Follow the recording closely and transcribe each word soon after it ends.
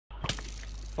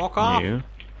Fuck off! You.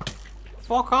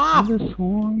 Fuck off! The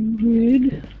swarm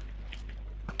grid.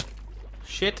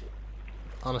 Shit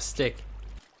on a stick.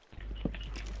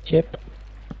 Chip.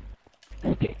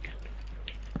 Stick.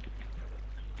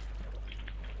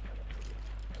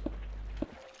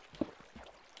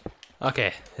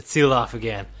 Okay, it's sealed off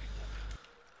again.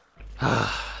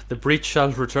 The breach shall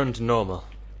return to normal.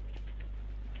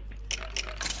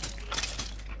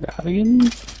 Dragon.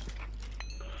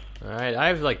 Alright, I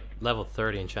have like level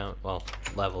 30 enchantment. Well,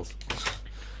 levels.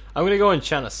 I'm gonna go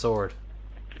enchant a sword.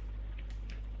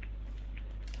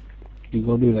 You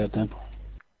go do that then.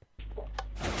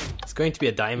 It's going to be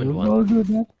a diamond You one. go do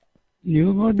that.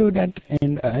 You go do that,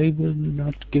 and I will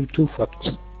not give two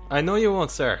fucks. I know you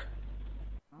won't, sir.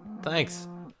 Thanks.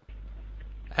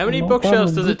 How many No bookshelves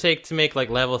problem, does dude. it take to make like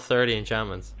level 30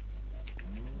 enchantments?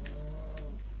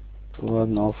 Well,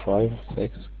 no, 5,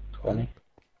 6, 20.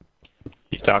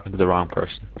 You're talking to the wrong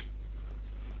person.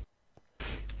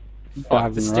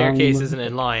 Fuck, the staircase isn't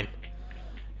in line.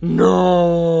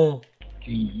 No!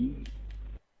 You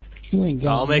ain't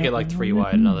got I'll make it like 3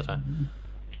 wide another time.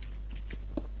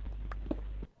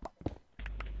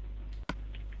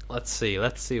 Let's see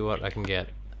what I can get.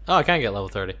 Oh, I can't get level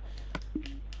 30.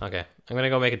 Okay, I'm gonna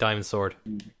go make a diamond sword.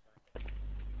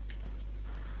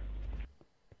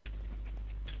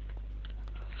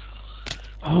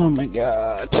 Oh my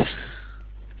god.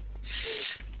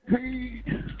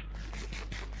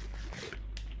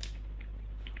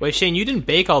 Wait, Shane, you didn't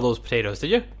bake all those potatoes, did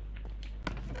you?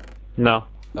 No,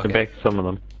 Okay. I baked some of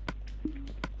them.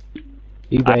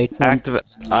 You I, bake them.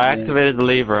 I activated the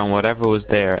lever on whatever was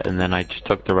there, and then I just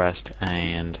took the rest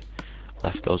and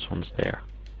left those ones there.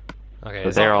 Okay, So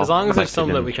as, they're long, all as long as there's collected some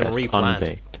in that the we can chest, replant.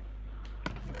 unbaked.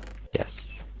 Yes.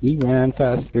 He ran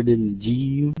faster than the G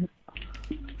unit.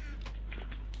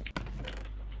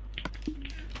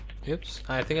 Oops,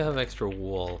 I think I have extra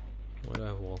wool. Where do I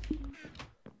have wool?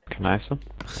 Can I have some?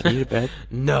 I need a bed.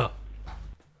 No.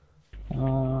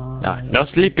 No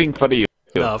sleeping for you.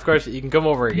 No, of course, you can come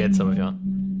over and get some if you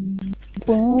want.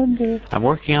 Wonder. I'm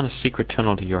working on a secret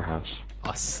tunnel to your house.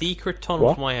 A secret tunnel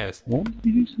What? from my house. Wonder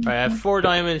you some- Alright, I have 4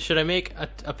 diamonds. Should I make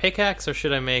a pickaxe or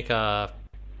should I make a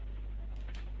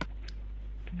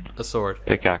sword?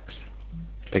 Pickaxe.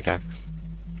 Pickaxe.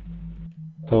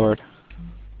 Sword.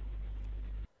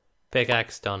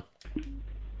 Pickaxe done.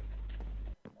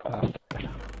 Bastard.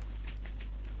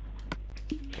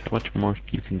 How much more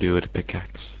you can do with a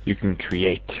pickaxe? You can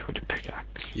create with a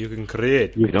pickaxe. You can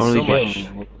create You can only so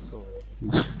get-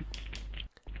 much.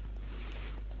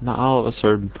 Not all of us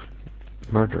are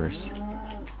murderers.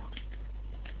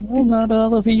 Well, not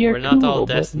all of you are We're not all cool,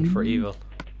 destined but- for evil.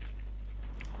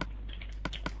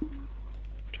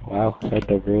 Wow, that's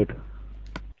so rude.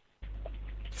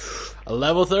 A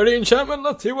level 30 enchantment,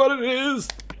 let's see what it is.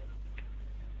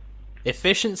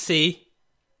 Efficiency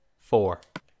 4.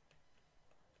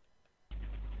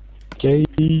 Jay.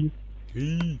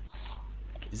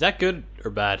 Is that good or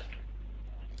bad?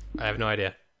 I have no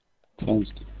idea.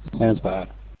 Sounds bad.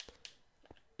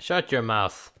 Shut your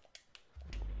mouth.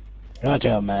 Not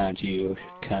your man, you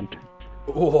cunt.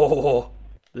 Oh,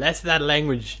 less that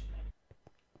language.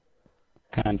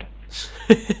 Cunt.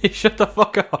 Shut the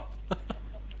fuck up.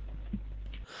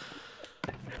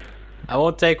 I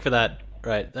won't take for that.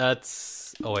 Right,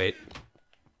 that's... Oh, wait.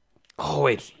 Oh,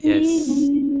 wait. Yes.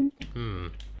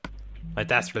 My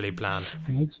dastardly plan.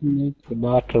 Let's make the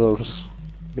bottles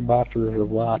of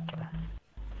water.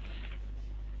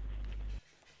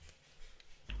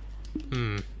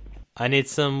 I need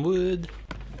some wood.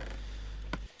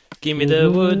 Give me the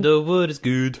wood is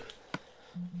good.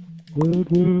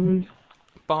 Wood.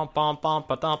 Bom, bom, bom,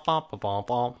 ba, dum, bom, ba, bom,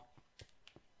 bom.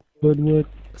 Wood.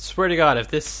 Swear to God, if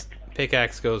this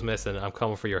pickaxe goes missing, I'm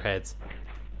coming for your heads.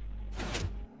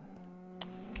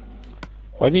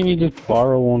 Why didn't you just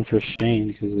borrow one for Shane?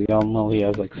 Because we all know he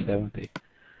has like 70.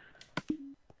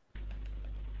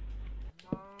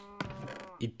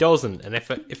 He doesn't, and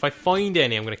if I find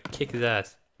any, I'm gonna kick his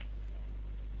ass.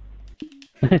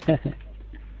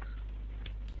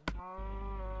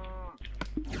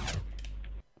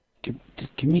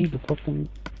 Just give me the fucking...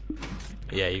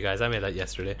 Yeah, you guys, I made that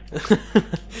yesterday.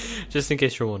 Just in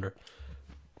case you're wondering.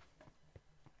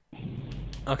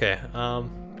 Okay,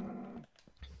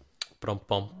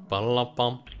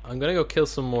 Bum-bum-ba-la-bum. I'm gonna go kill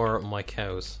some more of my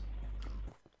cows.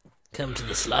 Come to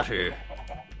the slaughter.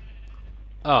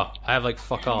 Oh, I have like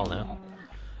fuck all now.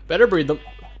 Better breed them.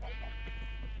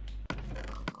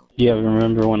 Yeah,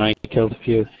 remember when I killed a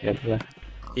few yesterday?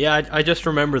 Yeah, I just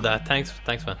remember that. Thanks,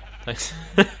 man. Thanks.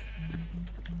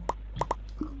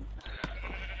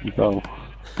 Go.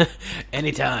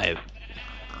 Anytime.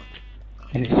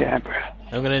 Anytime, bro.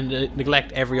 I'm gonna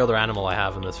neglect every other animal I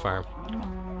have in this farm.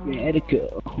 Let it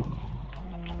go.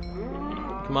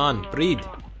 Come on, breed.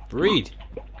 Breed.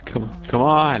 Come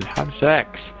on, have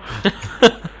sex.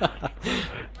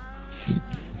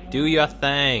 Do your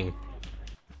thing.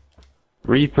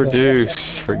 Reproduce,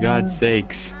 for God's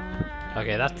sakes.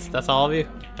 Okay, that's all of you?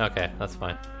 Okay, that's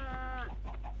fine.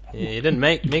 Yeah, you didn't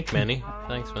make many.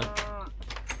 Thanks, man.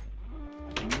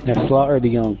 Yeah, slaughter the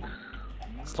young.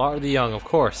 Slaughter the young, of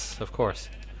course, of course.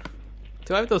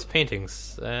 Do I have those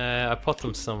paintings? I put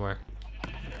them somewhere.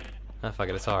 Ah, fuck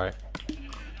it, it's alright.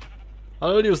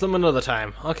 I'll use them another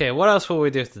time. Okay, what else will we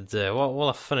do today? What will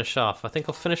I finish off? I think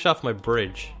I'll finish off my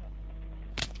bridge.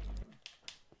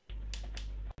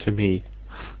 To me.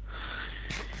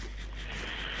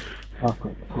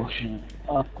 Awkward potion.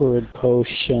 Awkward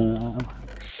potion.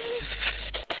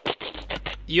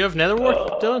 You have nether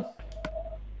wart, Dylan?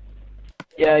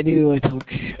 Yeah, I do. I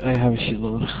have a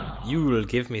shitload. You will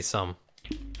give me some.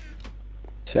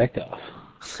 Check off.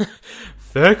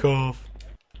 Feck off.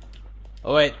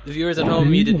 Oh wait, the viewers at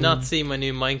home, you did not see my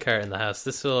new minecart in the house.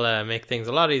 This will make things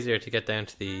a lot easier to get down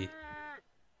to the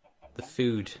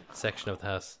food section of the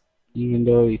house. Even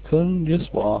though you couldn't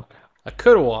just walk. I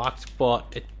could have walked, but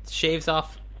it shaves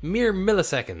off mere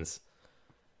milliseconds.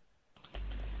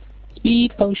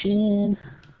 Speed potion.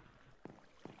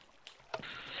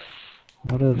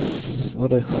 What else?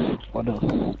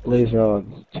 Blaze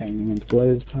rods turning into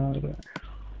blaze powder.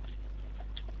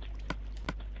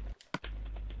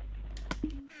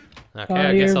 Okay,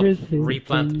 I guess I'll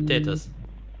replant the potatoes.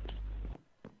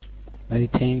 I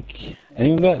think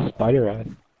anyone got a spider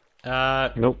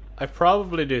rod? Nope. I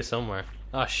probably do somewhere.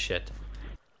 Oh shit.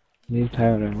 Blaze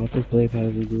powder. What does blaze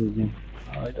powder do again?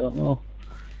 I don't know.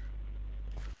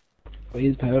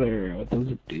 Blaze powder. What does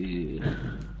it do?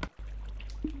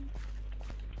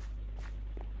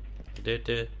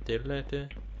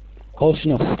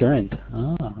 Potion of strength.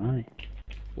 Oh, right.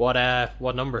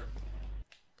 What number?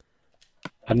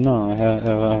 I don't know.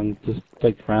 I'm just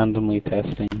like randomly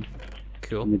testing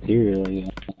Cool. material. Yeah.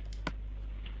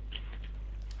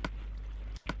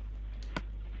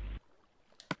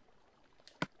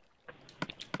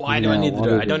 Why do I need the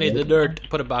dirt? I don't need the dirt.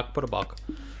 Put it back. Put it back.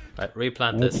 Right,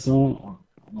 replant this. Glowstone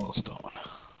or glowstone?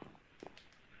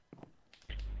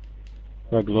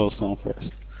 Or glowstone first.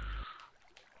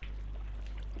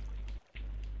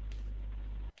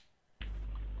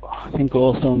 I think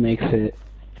glowstone makes it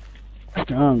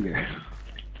stronger,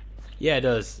 Yeah, it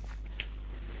does.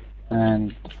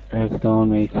 and redstone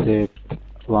makes it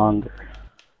longer.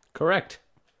 Correct.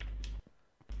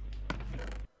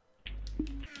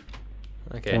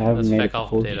 Okay, I haven't let's made feck off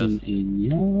potatoes. potions in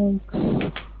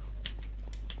yonks.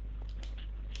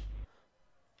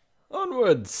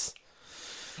 Onwards!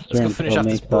 Let's go Strength finish will off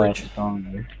this make that bridge.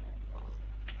 stronger.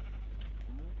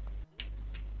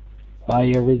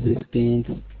 Fire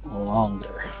resistance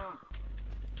longer.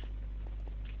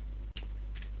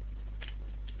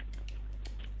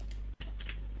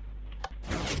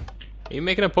 Are you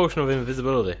making a potion of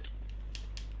invisibility?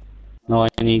 No, I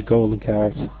need golden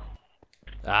cards.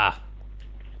 Ah.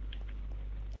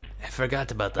 I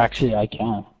forgot about that. Actually, I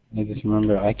can. I just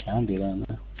remember I can do that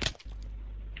now.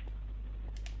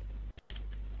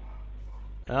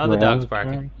 Oh, the Do I dog's have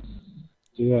barking.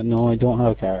 cards? No, I don't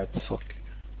have cards. Fuck.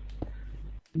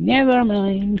 Never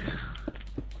mind.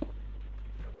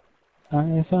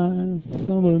 I find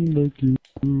someone like you.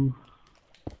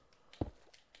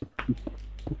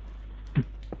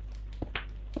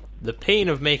 The pain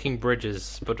of making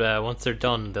bridges, but once they're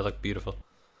done, they look beautiful.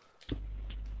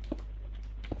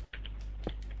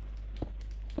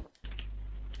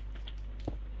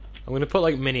 I'm gonna put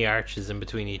like mini arches in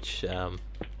between each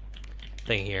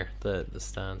thing here, the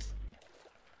stands.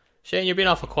 Shane, you're being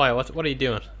awful quiet. What are you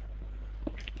doing?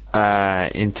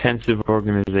 Intensive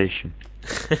organization.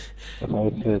 If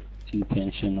I said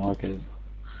detention orcas.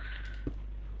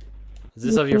 Is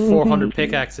this of your 400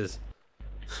 pickaxes?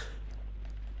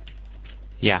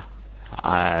 Yeah.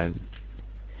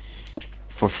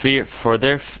 For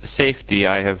their safety,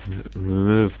 I have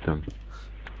removed them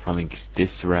from this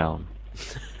realm.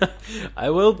 I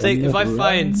will take if I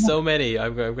find so many.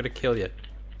 I'm gonna kill you.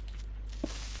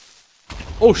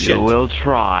 Oh shit! You will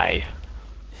try.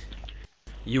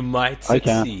 You might I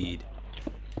can't. succeed.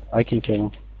 I can kill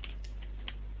him.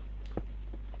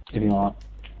 If you want.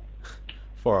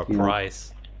 For a Yeah.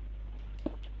 price.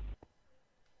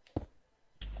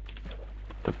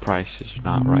 The price is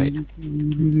not right.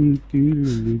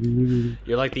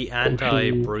 You're like the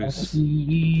anti-Bruce.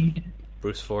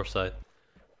 Bruce Forsyth.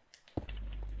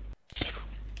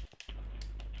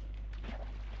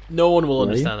 No one will Right?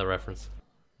 understand the reference.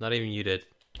 Not even you did.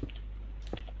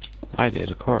 I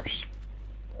did, of course.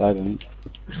 I didn't.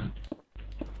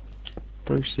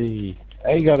 Brucey.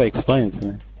 Hey, you gotta explain it to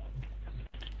me.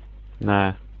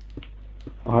 Nah.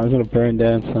 Oh, I'm gonna burn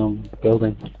down some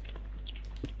building.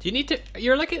 Do you need to?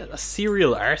 You're like a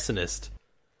serial arsonist.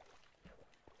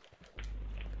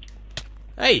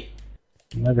 Hey,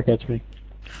 You never catch me.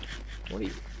 what are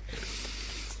you?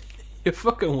 You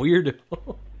fucking weirdo.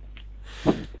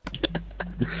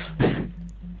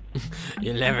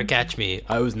 You'll never catch me.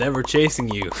 I was never chasing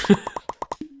you.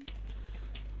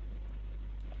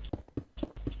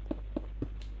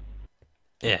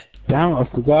 Yeah. Damn, I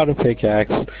forgot a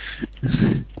pickaxe.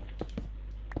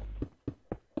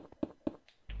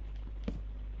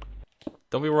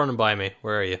 Don't be running by me.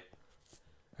 Where are you?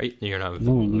 Are you? You're not.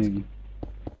 No, man.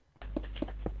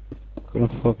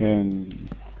 Gonna fucking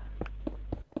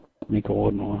make a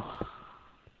wooden one.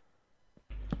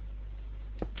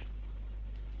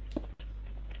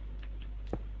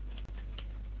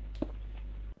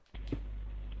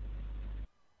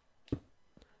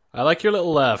 I like your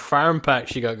little farm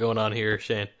patch you got going on here,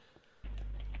 Shane.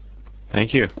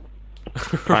 Thank you.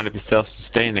 Trying to be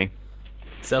self-sustaining.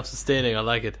 Self-sustaining. I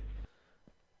like it.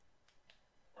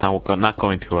 Not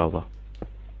going too well, though.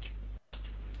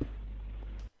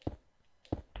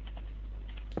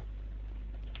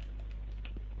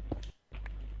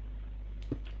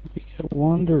 We got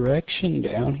One Direction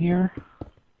down here?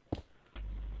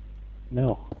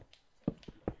 No.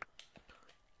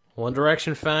 One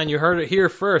Direction fan, you heard it here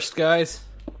first, guys.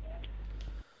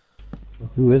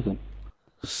 Who isn't?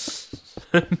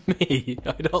 Me.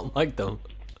 I don't like them.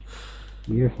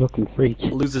 You're a fucking freak.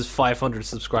 Loses 500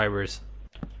 subscribers.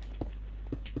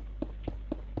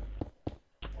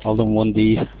 All them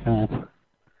 1D fans.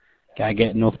 Gotta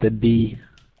get enough to D.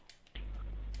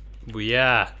 But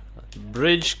yeah.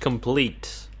 Bridge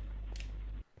complete.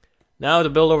 Now to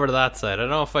build over to that side. I don't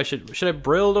know if I should I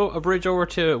build a bridge over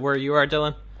to where you are,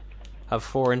 Dylan? Have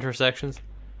 4 intersections?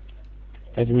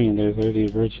 What do you mean? There's already a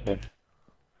bridge there.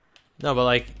 No, but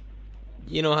like,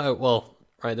 you know how, well,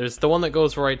 right, there's the one that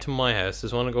goes right to my house,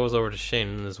 there's one that goes over to Shane,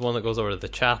 and there's one that goes over to the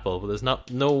chapel, but there's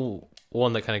no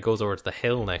one that kind of goes over to the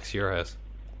hill next to your house.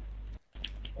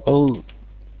 Oh,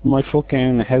 my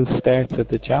fucking house starts at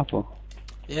the chapel.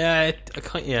 Yeah, I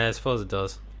suppose it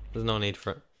does. There's no need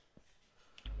for it.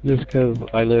 Just because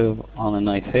I live on a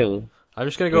nice hill. I'm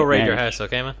just gonna go raid your Okay. house,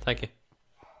 okay, man? Thank you.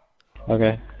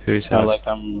 Okay. Who's Not house? like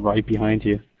I'm right behind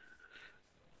you.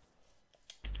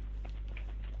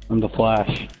 I'm the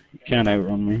Flash. You can't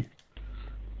outrun me.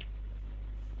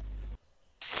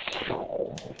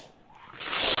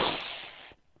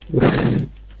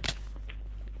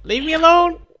 Leave me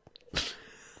alone!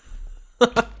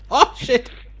 Oh, shit!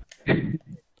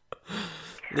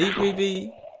 Leave me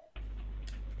be.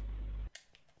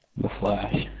 The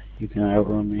Flash. You can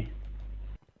outrun me.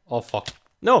 Oh, fuck.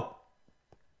 No!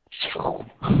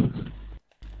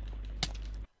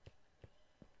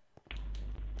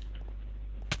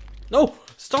 No!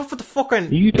 Stop with the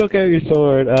fucking... You took out your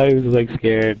sword. I was like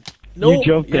scared. No, you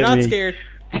jumped you're at not me. scared.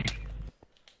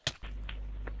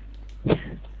 I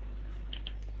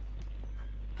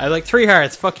have like 3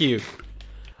 hearts, fuck you.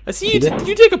 I see you, did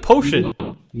you take a potion?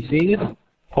 You see this?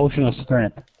 Potion of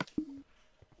strength.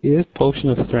 See this? Potion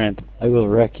of strength. I will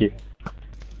wreck you.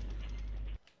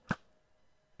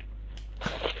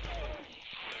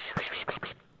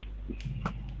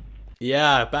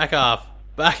 Yeah, back off.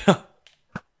 Back off.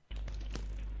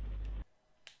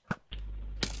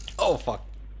 Oh, fuck.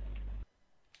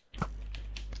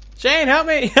 Shane, help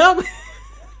me! Help me!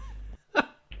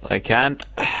 I can't.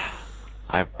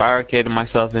 I've barricaded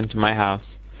myself into my house.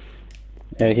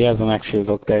 Yeah, he hasn't actually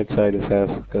looked outside his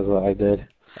house because what I did.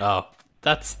 Oh,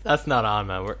 that's not on,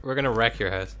 man. We're gonna wreck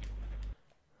your house.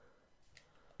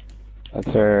 That's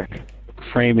her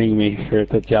framing me for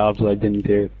the jobs I didn't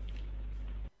do.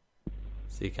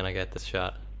 See, can I get this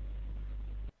shot?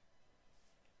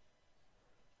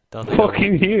 Don't think I will.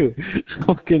 Fucking you!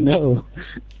 Fucking no.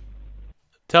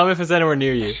 Tell me if it's anywhere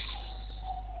near you.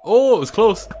 Oh, it was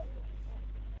close.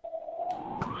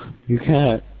 You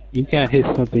can't hit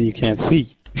something you can't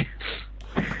see.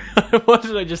 What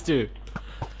did I just do?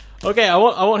 Okay, I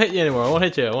won't hit you anymore. I won't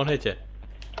hit you.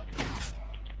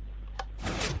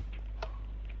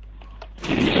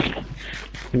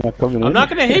 You're not coming in. I'm not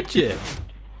gonna hit you.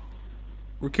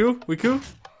 We cool? We cool?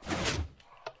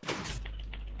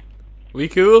 We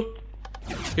cool?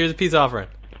 Here's a peace offering.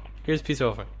 Here,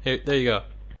 there you go.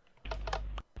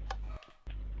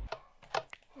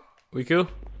 We cool?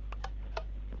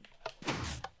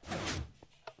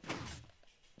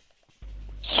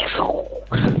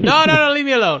 No, leave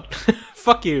me alone.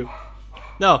 Fuck you.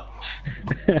 No.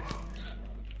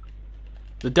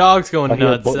 The dog's going I hear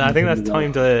nuts. buttons I think in that's the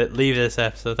time to leave this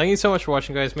episode. Thank you so much for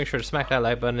watching, guys. Make sure to smack that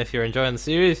like button if you're enjoying the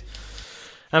series.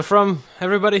 And from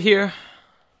everybody here,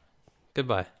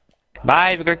 goodbye.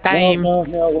 Bye, have a good time. No,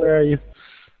 where are you?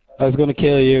 I was gonna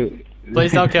kill you.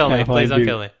 Please don't kill me. Can't Please find don't you.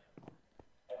 kill me.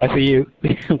 I see you.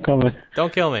 I'm coming.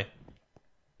 Don't kill me.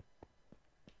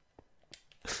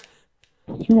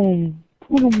 You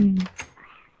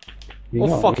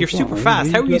Oh fuck, you're super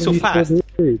fast. How are you so fast?